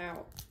 opinion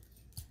about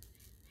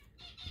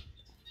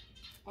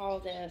all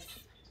this.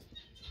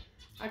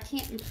 I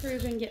can't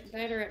improve and get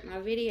better at my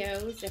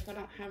videos if I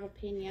don't have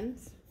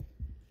opinions.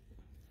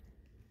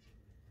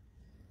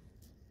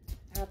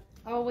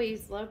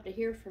 Always love to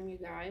hear from you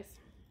guys.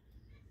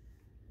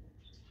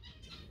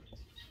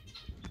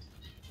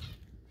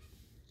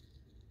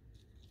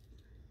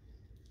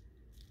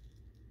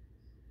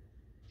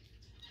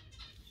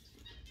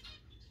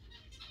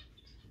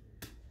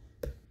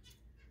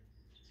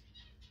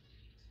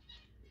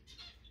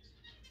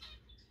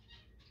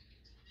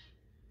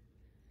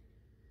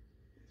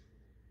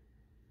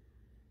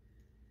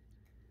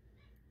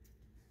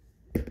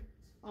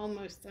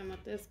 Almost done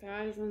with this,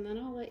 guys, and then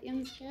I'll let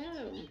yins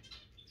go.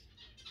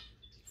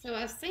 So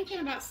I was thinking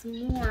about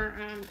some more.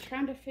 I'm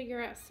trying to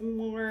figure out some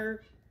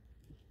more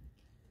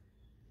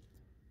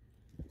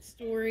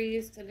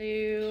stories to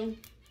do.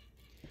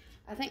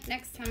 I think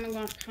next time I'm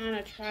going to kind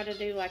of try to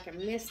do like a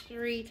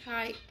mystery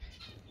type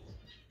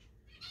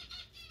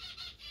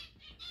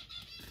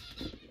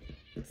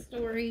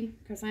story,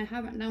 because I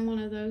haven't done one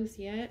of those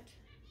yet.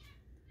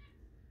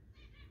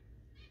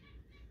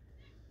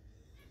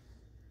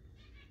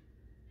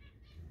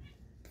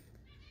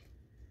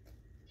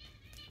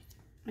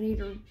 I need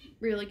to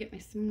really get me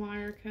some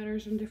wire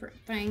cutters and different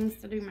things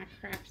to do my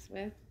crafts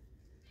with.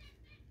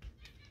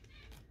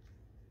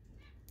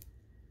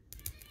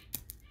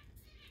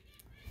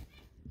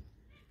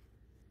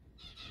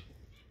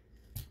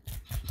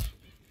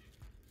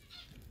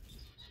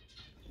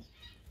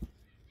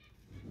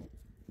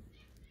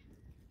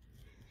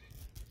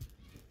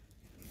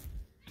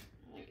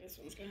 I think this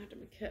one's going to have to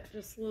be cut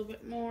just a little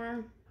bit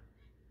more.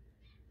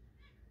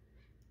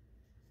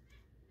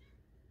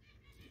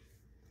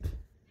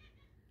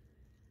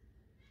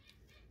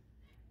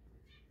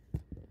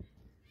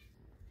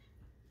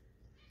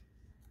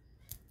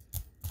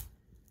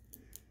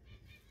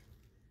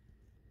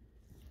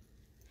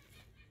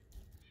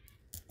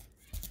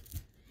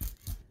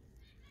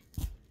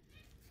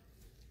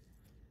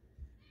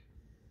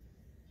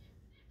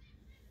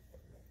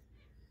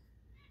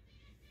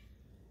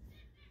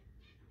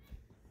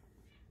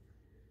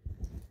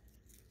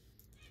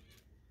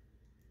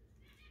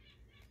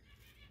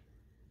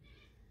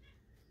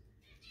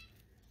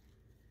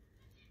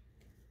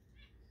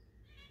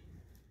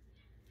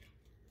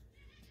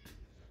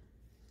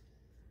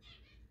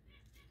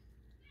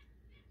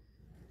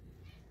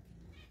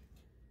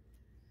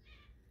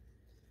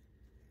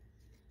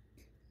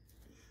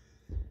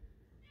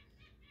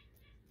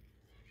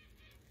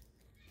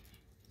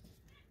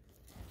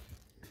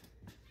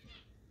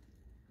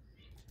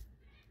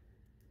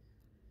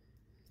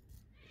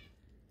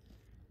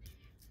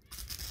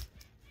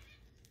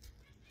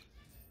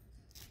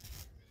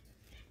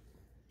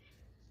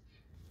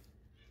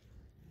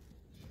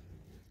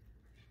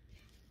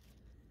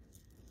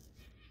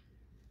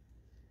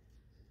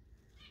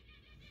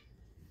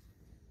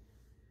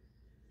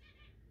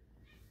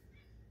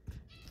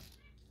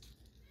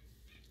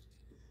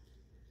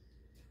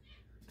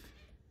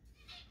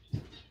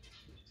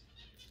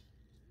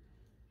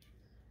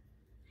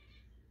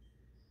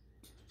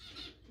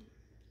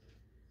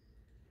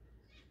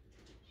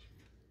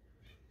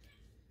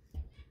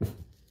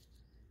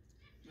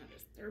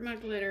 Threw my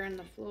glitter in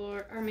the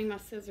floor, my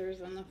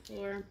scissors on the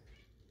floor.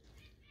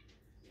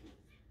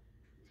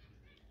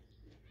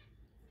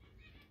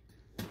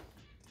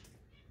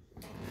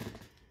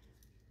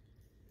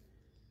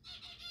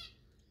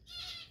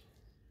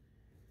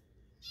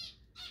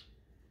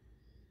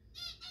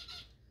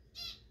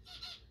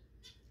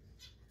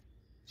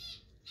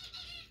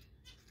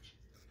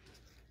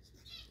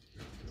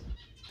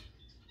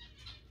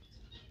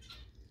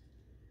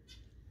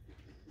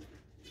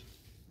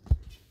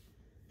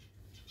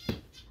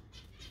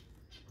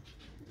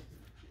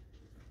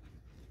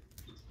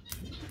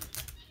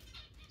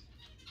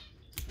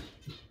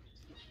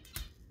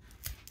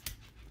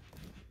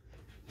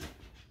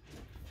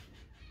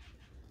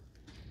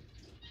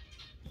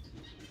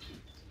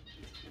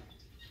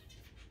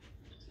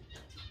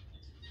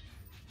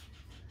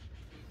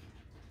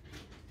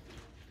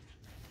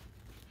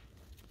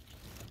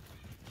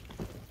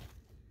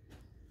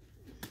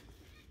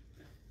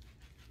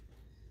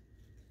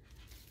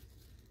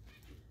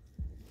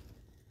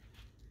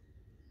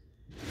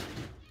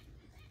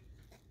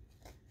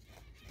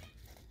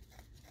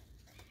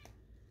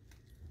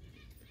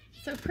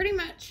 So pretty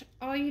much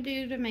all you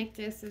do to make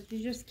this is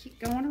you just keep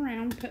going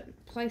around,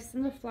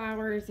 placing the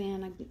flowers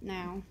in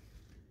now.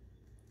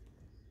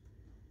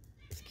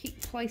 Just keep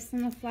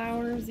placing the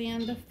flowers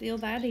in to fill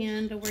that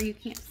in to where you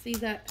can't see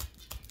that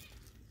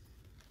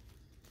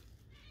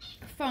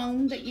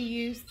foam that you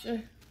use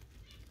to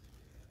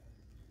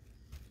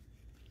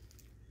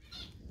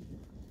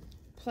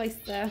place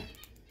the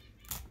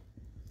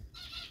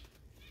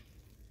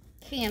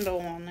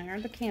candle on there,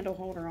 the candle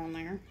holder on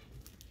there.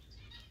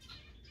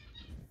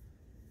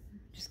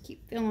 Just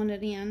keep filling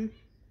it in.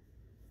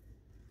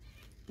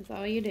 That's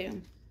all you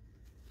do.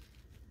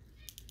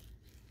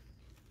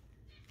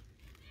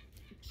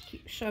 Just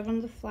keep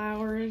shoving the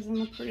flowers and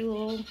the pretty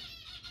little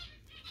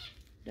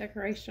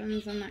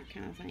decorations and that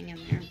kind of thing in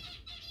there.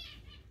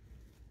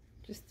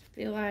 Just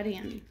fill that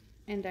in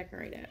and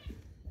decorate it.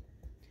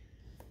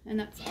 And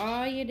that's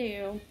all you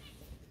do.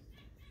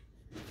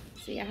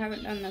 See, I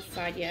haven't done this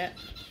side yet.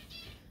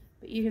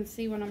 but you can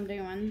see what I'm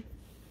doing.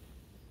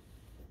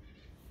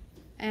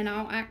 And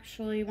I'll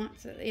actually,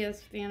 once it is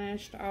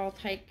finished, I'll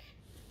take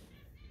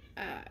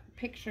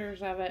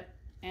pictures of it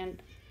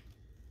and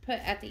put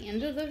at the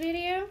end of the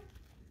video.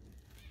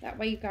 That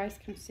way you guys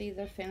can see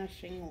the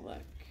finishing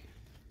look.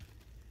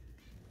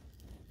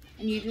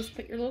 And you just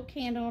put your little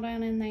candle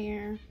down in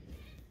there.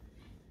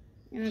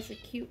 And it's a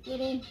cute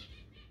little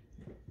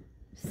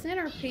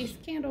centerpiece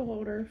candle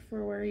holder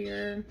for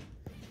your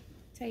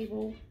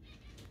table.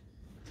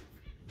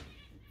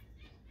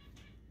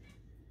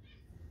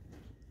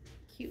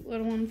 Cute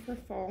little one for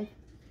fall.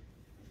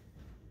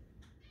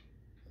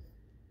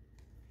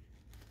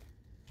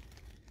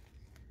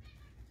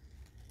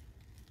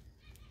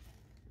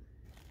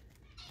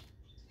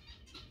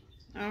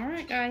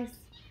 Alright guys,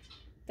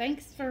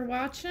 thanks for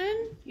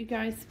watching. You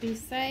guys be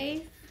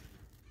safe.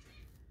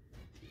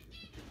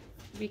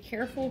 Be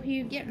careful who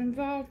you get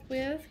involved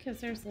with, because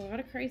there's a lot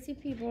of crazy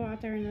people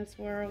out there in this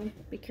world.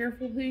 Be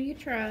careful who you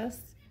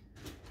trust.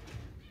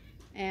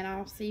 And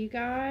I'll see you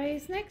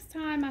guys next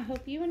time. I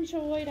hope you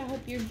enjoyed. I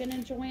hope you've been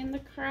enjoying the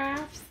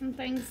crafts and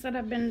things that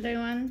I've been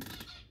doing.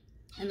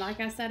 And like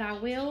I said, I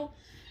will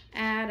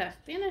add a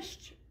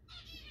finished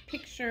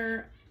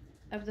picture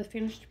of the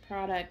finished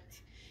product.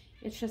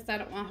 It's just I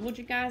don't want to hold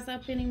you guys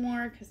up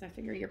anymore, because I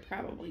figure you're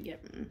probably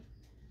getting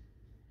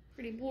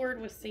pretty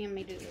bored with seeing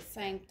me do the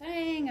same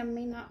thing and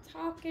me not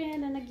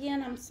talking. And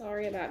again, I'm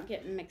sorry about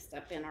getting mixed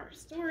up in our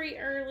story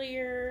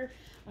earlier.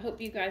 I hope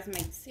you guys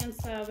made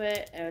sense of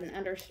it and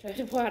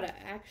understood what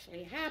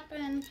actually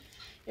happened.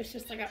 It's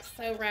just I got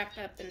so wrapped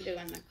up in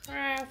doing the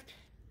craft,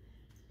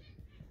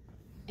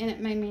 and it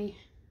made me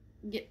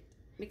get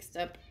mixed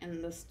up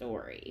in the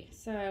story.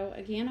 So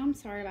again, I'm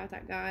sorry about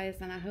that, guys,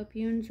 and I hope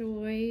you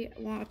enjoy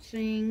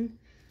watching,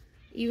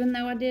 even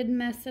though I did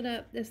mess it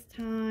up this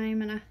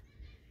time. And I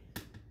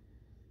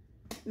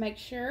make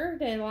sure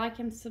to like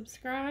and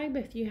subscribe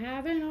if you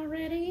haven't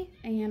already,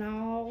 and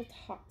I'll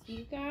talk to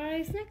you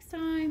guys next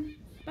time.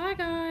 Bye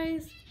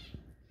guys.